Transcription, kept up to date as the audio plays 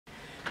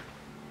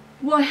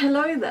Why,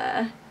 hello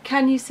there.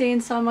 Can you see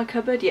inside my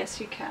cupboard? Yes,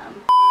 you can.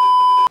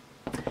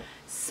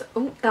 So,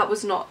 oh, that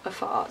was not a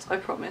fart, I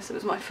promise, it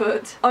was my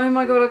foot. Oh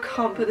my god, I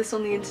can't put this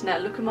on the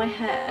internet. Look at my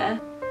hair.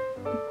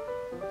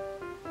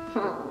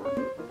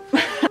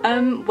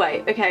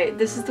 Wait, okay,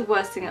 this is the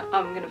worst thing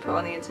I'm gonna put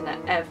on the internet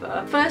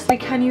ever. Firstly,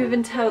 can you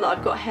even tell that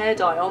I've got hair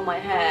dye on my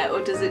hair,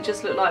 or does it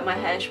just look like my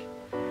hair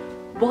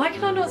Why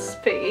can I not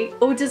speak?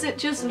 Or does it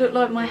just look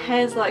like my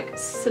hair's like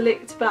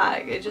slicked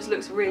back? It just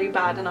looks really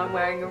bad and I'm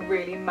wearing a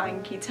really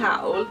manky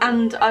towel.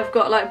 And I've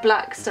got like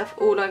black stuff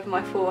all over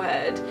my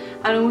forehead.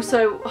 And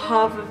also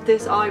half of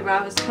this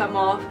eyebrow has come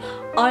off.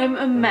 I'm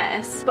a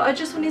mess. But I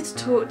just wanted to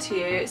talk to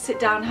you, sit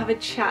down, have a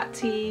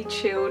chatty,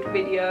 chilled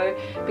video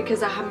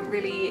because I haven't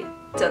really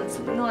done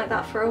something like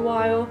that for a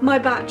while. My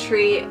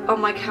battery on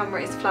my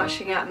camera is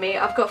flashing at me.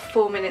 I've got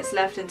 4 minutes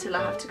left until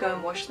I have to go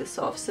and wash this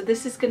off, so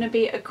this is going to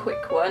be a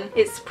quick one.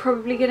 It's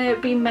probably going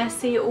to be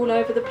messy all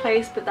over the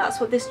place, but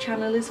that's what this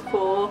channel is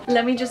for.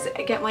 Let me just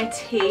get my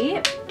tea.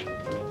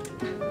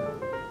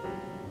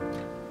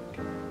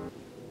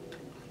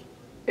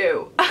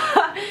 Ew.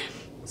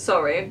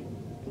 Sorry,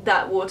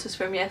 that water's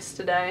from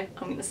yesterday.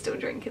 I'm going to still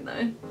drink it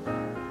though.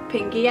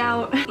 Pinky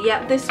out.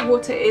 Yeah, this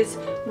water is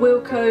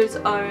Wilko's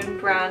own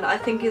brand. I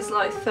think it's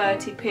like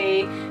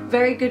 30p.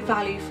 Very good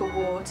value for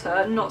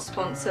water. Not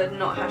sponsored,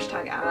 not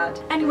hashtag ad.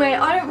 Anyway,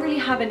 I don't really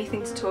have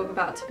anything to talk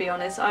about, to be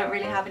honest. I don't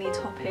really have any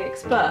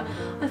topics, but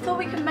I thought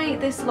we could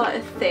make this like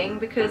a thing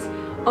because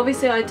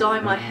obviously I dye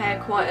my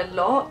hair quite a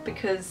lot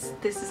because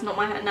this is not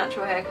my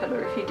natural hair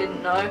colour, if you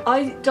didn't know.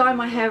 I dye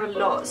my hair a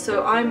lot,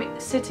 so I'm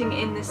sitting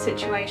in this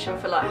situation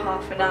for like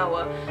half an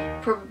hour,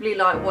 probably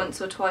like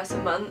once or twice a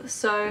month.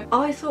 So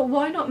I thought,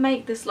 why not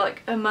make this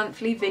like a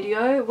monthly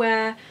video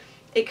where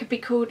it could be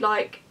called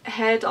like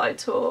hair dye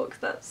talk.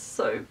 That's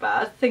so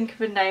bad. Think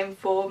of a name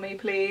for me,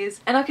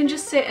 please. And I can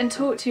just sit and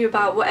talk to you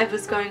about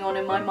whatever's going on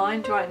in my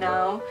mind right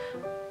now.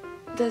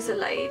 There's a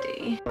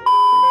lady.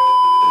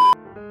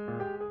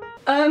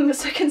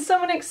 So can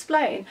someone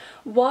explain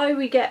why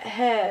we get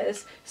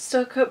hairs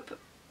stuck up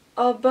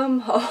our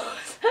bum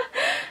holes?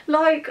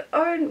 Like,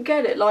 I don't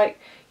get it. Like,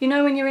 you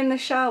know when you're in the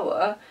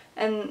shower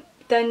and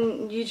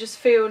then you just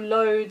feel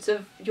loads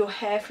of your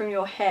hair from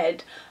your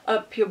head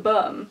up your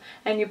bum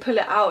and you pull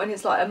it out and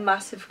it's like a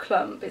massive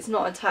clump. It's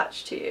not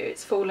attached to you,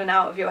 it's fallen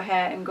out of your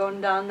hair and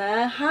gone down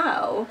there.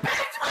 How?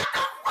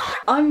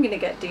 I'm gonna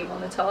get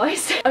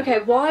demonetized. Okay,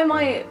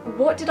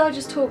 what did I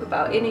just talk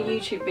about in a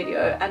YouTube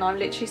video and I'm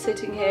literally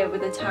sitting here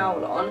with a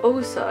towel on?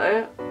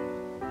 Also,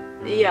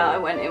 yeah, I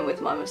went in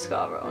with my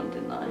mascara on,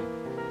 didn't I?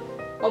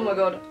 Oh my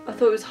god, I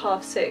thought it was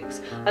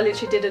 6:30. I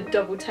literally did a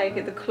double take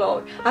at the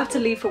clock. I have to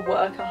leave for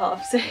work at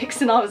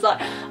 6:30 and I was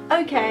like,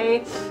 okay,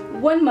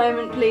 one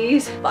moment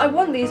please. But I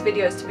want these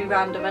videos to be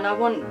random and I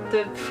want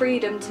the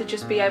freedom to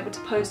just be able to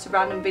post a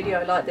random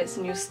video like this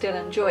and you'll still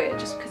enjoy it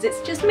just because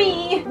it's just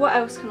me. What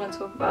else can I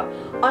talk about?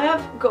 I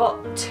have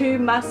got 2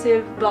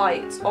 massive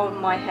bites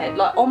on my head,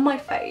 like on my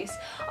face.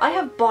 I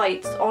have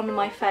bites on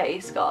my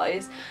face,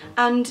 guys,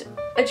 and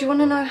do you want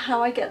to know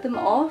how I get them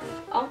off?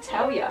 I'll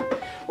tell you.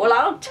 Well,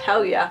 I'll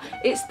tell you.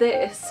 It's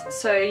this.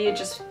 So you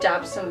just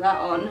dab some of that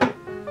on.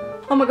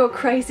 Oh my god,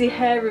 crazy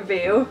hair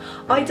reveal.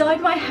 I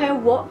dyed my hair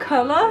what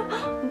colour?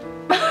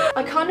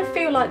 I kind of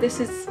feel like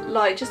this is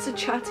like just a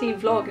chatty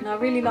vlog and I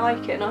really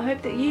like it and I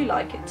hope that you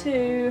like it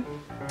too.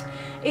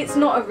 It's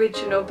not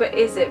original, but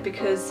is it?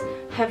 Because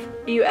have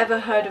you ever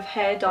heard of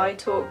hair dye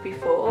talk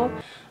before?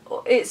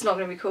 It's not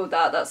going to be called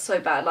that. That's so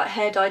bad. Like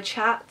hair dye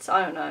chats?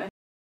 I don't know.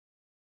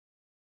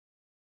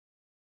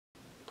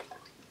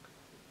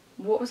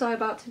 What was I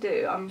about to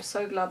do? I'm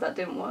so glad that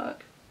didn't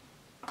work.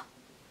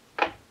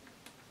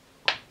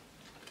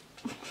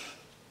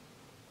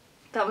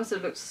 That must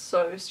have looked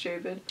so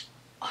stupid.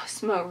 Oh, I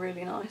smell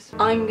really nice.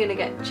 I'm gonna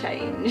get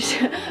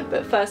changed,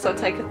 but first I'll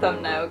take a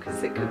thumbnail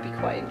because it could be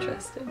quite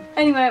interesting.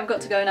 Anyway, I've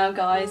got to go now,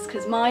 guys,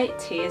 because my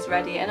tea is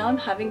ready and I'm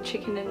having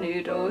chicken and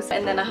noodles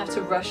and then I have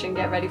to rush and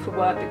get ready for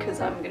work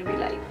because I'm gonna be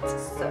late.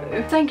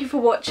 So thank you for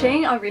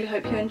watching. I really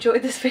hope you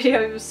enjoyed this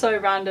video. It was so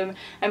random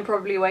and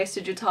probably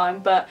wasted your time,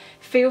 but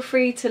feel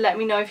free to let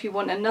me know if you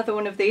want another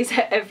one of these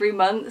every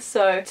month,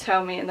 so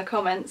tell me in the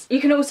comments.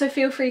 You can also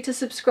feel free to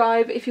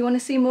subscribe if you want to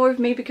see more of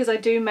me because I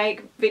do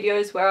make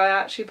videos where I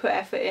actually put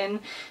effort in,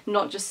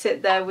 not just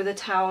sit there with a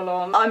towel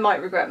on. I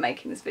might regret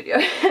making this video.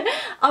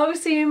 I will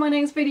see you in my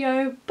next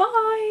video.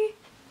 Bye!